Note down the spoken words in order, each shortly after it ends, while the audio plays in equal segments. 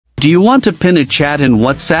Do you want to pin a chat in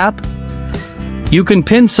WhatsApp? You can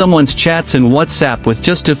pin someone's chats in WhatsApp with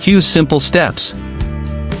just a few simple steps.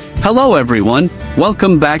 Hello everyone,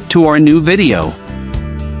 welcome back to our new video.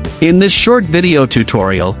 In this short video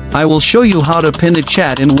tutorial, I will show you how to pin a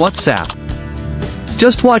chat in WhatsApp.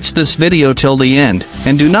 Just watch this video till the end,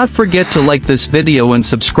 and do not forget to like this video and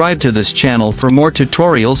subscribe to this channel for more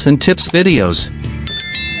tutorials and tips videos.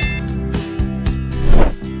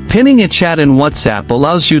 Pinning a chat in WhatsApp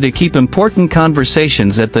allows you to keep important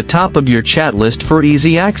conversations at the top of your chat list for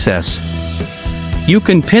easy access. You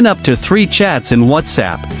can pin up to 3 chats in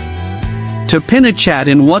WhatsApp. To pin a chat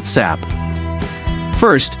in WhatsApp,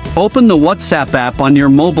 first, open the WhatsApp app on your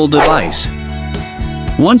mobile device.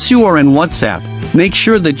 Once you are in WhatsApp, make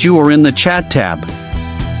sure that you are in the Chat tab.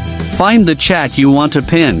 Find the chat you want to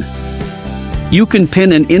pin. You can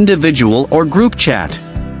pin an individual or group chat.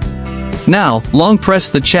 Now, long press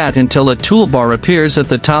the chat until a toolbar appears at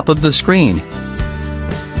the top of the screen.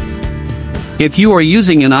 If you are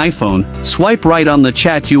using an iPhone, swipe right on the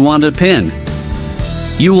chat you want to pin.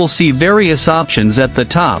 You will see various options at the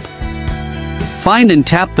top. Find and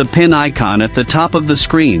tap the pin icon at the top of the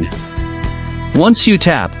screen. Once you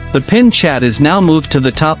tap, the pinned chat is now moved to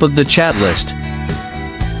the top of the chat list.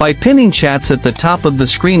 By pinning chats at the top of the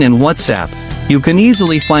screen in WhatsApp, you can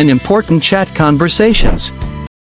easily find important chat conversations.